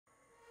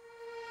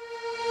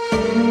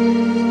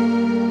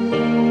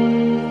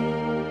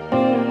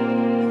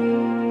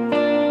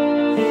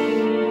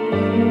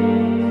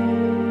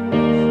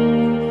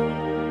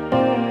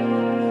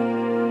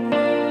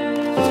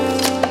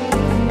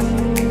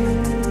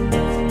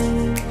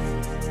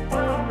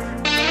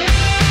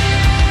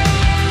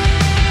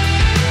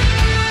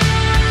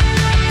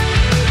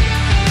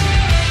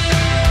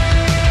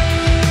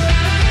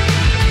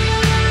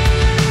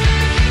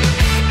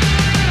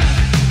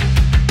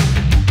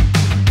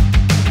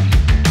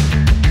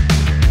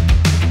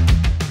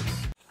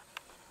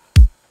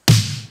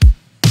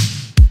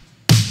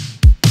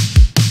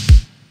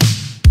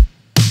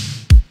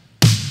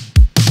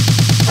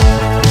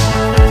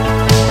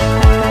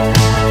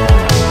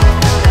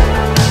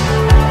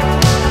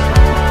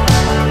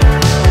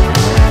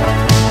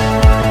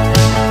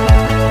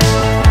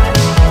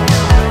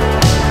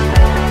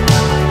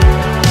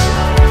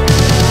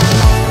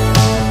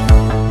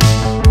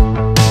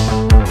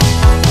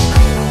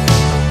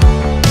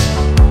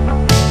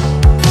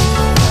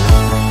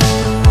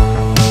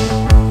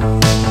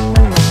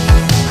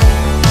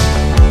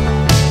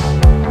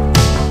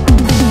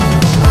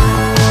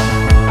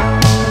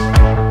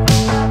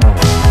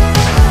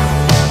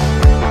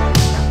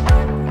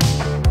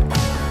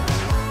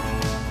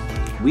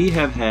we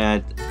have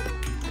had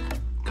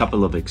a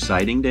couple of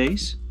exciting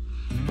days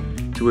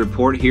to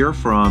report here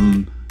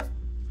from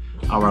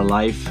our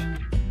life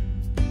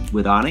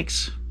with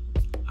Onyx,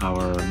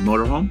 our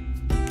motorhome.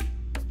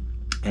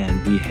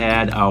 And we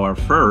had our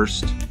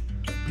first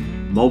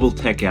mobile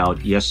tech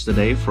out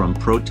yesterday from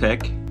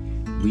ProTech.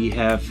 We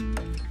have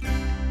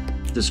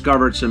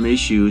discovered some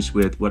issues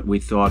with what we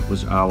thought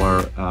was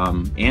our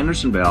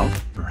Anderson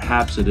valve.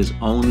 Perhaps it is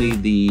only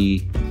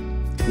the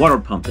water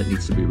pump that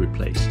needs to be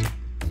replaced.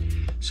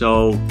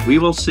 So we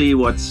will see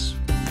what's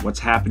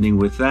happening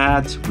with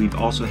that. We've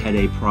also had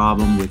a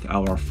problem with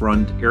our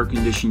front air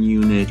conditioning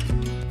unit,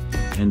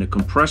 and the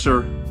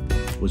compressor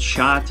was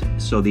shot,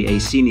 so the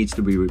AC needs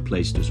to be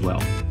replaced as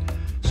well.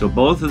 So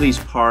both of these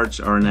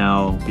parts are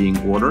now being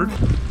ordered.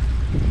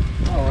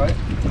 All right,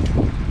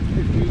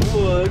 if you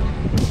would,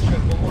 check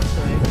one more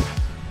thing.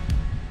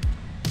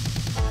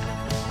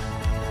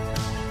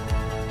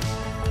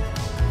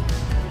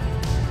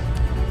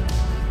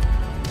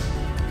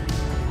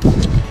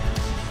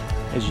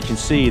 As you can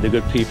see, the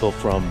good people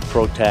from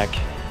ProTech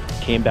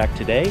came back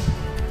today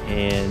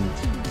and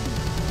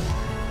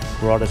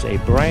brought us a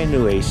brand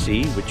new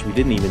AC, which we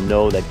didn't even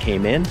know that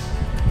came in,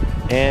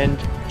 and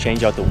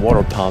changed out the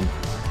water pump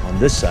on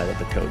this side of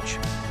the coach.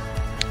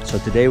 So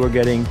today we're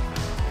getting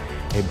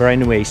a brand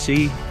new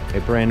AC,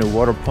 a brand new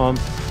water pump,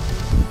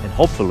 and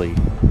hopefully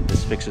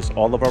this fixes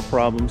all of our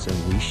problems and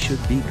we should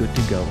be good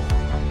to go.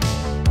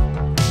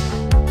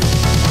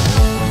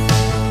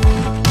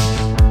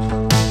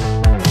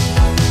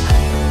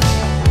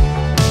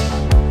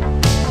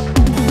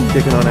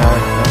 Kicking on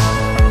Alex.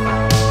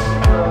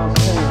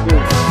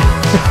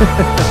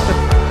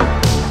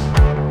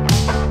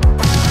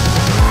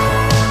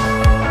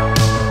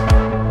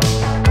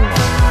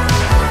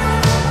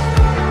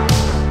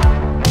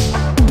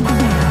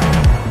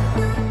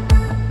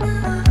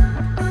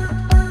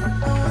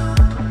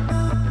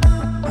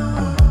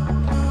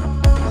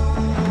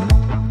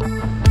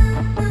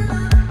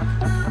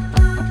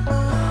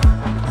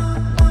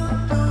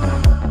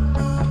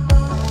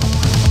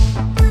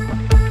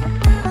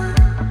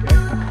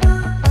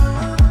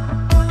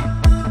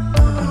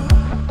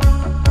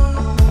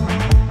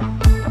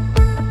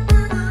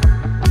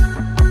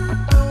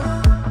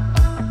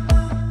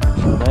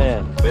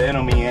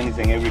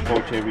 Every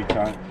coach, every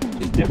time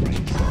is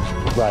different. So.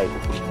 Right.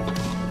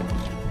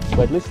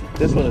 But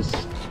this one is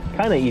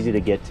kind of easy to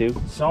get to.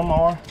 Some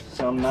are,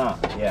 some not.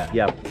 Yeah.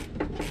 Yep.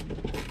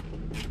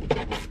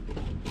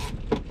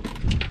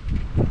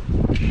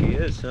 She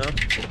is, huh?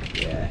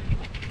 Yeah.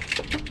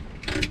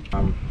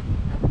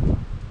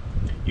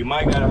 You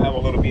might gotta have a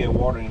little bit of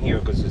water in here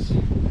because it's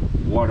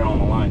water on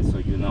the line, so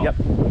you know.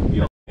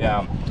 Yep.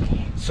 Yeah.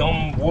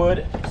 Some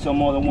wood,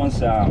 some other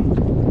ones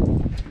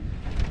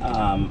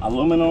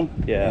aluminum,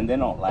 yeah, and they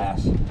don't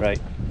last. Right.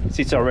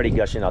 See, it's already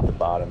gushing out the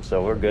bottom,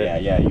 so we're good.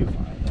 Yeah, you're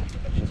fine.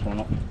 Yeah. Just one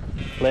up.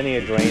 Plenty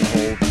of drain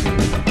holes to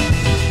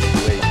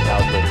raise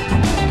outlets.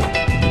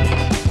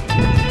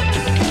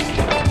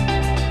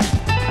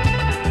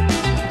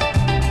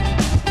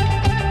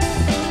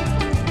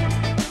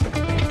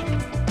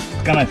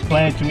 Kind of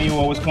explain to me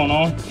what was going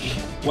on.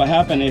 What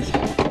happened is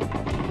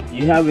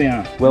you have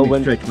a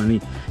stretch my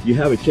knee. You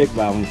have a check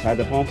valve inside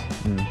the pump.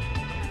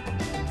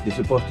 It's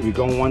supposed to be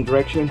going one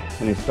direction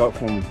and it starts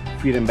from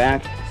feeding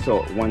back.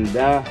 So when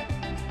that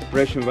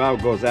pressure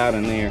valve goes out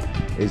in there,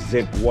 it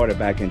zips water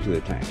back into the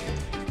tank.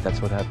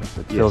 That's what happens.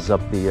 It fills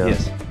up the...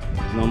 Yes.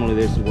 Normally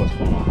this is what's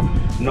going on.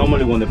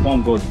 Normally when the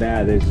pump goes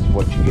bad, this is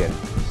what you get.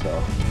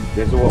 So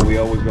this is what we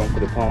always go for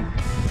the pump.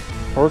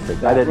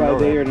 Perfect. That's I didn't know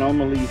that. There,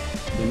 normally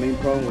the main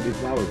problem with this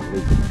valve is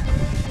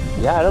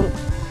leaking. Yeah, I don't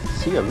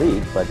see a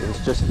leak, but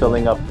it's just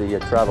filling up the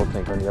travel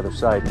tank on the other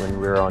side when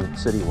we're on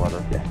city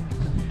water. Yeah.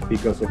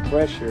 Because the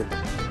pressure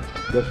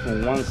goes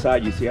from one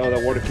side. You see all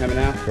that water coming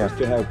out? Yeah. You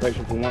still have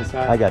pressure from one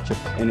side. I got you.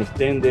 And it's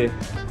then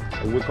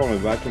we call it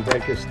vacuum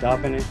pressure,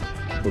 stopping it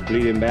for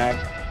bleeding back,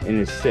 and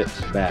it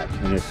sits back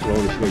and it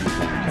slowly fills your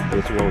tank.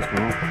 That's what's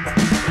going on.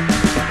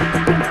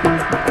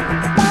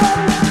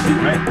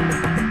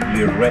 Right?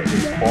 Your red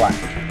is black.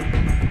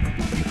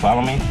 You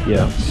follow me?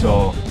 Yeah.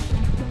 So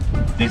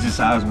this is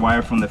how it's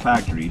wired from the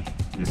factory.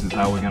 This is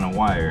how we're gonna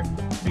wire,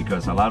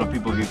 because a lot of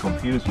people get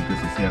confused because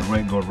it says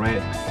red go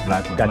red,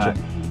 black go black.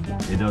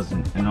 It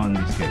doesn't, and not in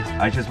this case.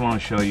 I just want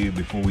to show you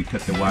before we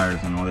cut the wires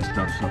and all that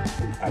stuff. So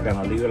I'm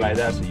gonna leave it like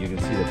that so you can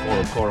see the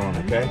full cord on,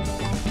 okay?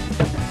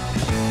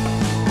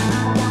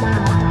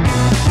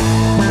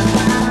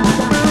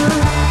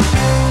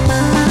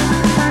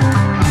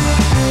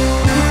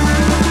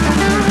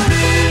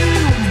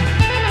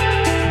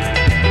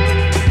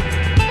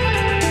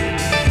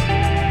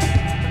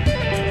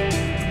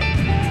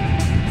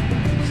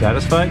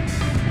 Satisfied?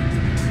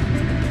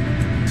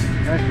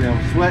 Actually,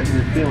 I'm sweating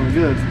and feeling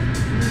good.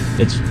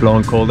 It's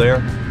blowing cold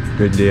air?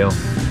 Good deal.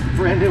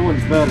 Brand new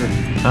one's better.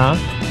 Huh?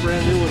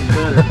 Brand new one's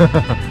better.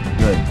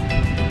 Good.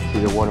 See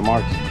the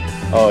watermarks?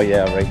 Oh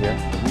yeah, right here.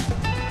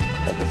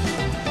 That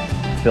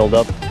was filled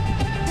up.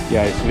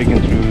 Yeah, it's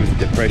leaking through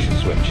the pressure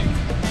switch.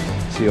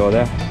 See all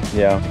that?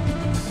 Yeah.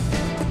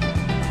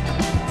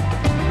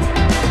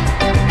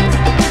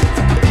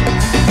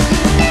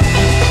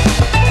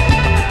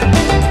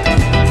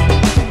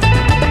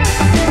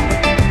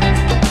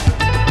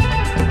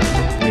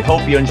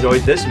 hope you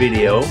enjoyed this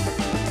video.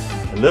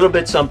 A little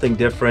bit something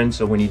different,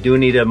 so when you do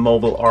need a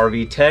mobile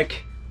RV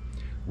tech,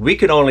 we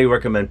can only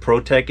recommend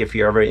ProTech if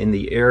you're ever in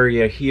the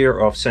area here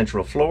of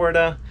Central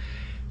Florida.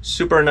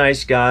 Super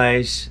nice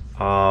guys.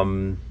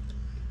 Can't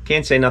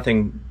say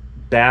nothing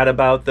bad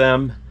about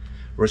them.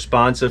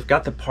 Responsive,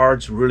 got the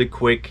parts really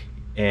quick,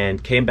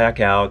 and came back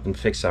out and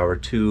fixed our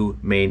 2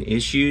 main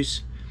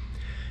issues.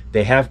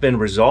 They have been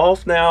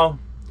resolved now.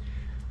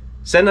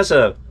 Send us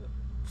a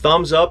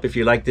thumbs up if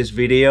you like this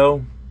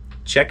video.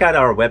 Check out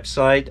our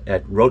website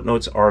at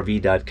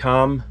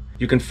RoadNotesRV.com.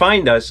 You can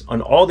find us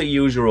on all the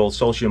usual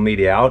social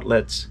media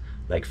outlets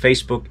like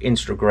Facebook,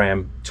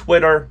 Instagram,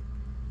 Twitter,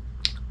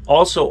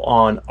 also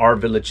on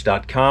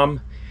rvillage.com.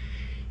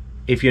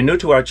 If you're new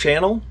to our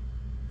channel,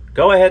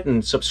 go ahead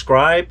and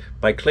subscribe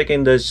by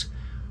clicking this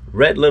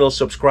red little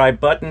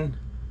subscribe button.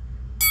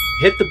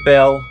 Hit the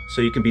bell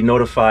so you can be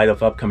notified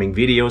of upcoming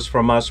videos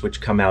from us, which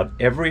come out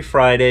every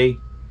Friday.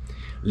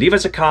 Leave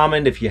us a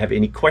comment if you have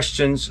any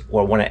questions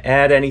or want to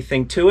add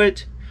anything to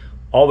it.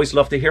 Always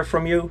love to hear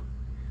from you.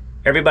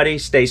 Everybody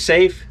stay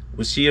safe.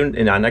 We'll see you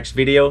in our next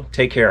video.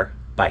 Take care.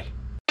 Bye.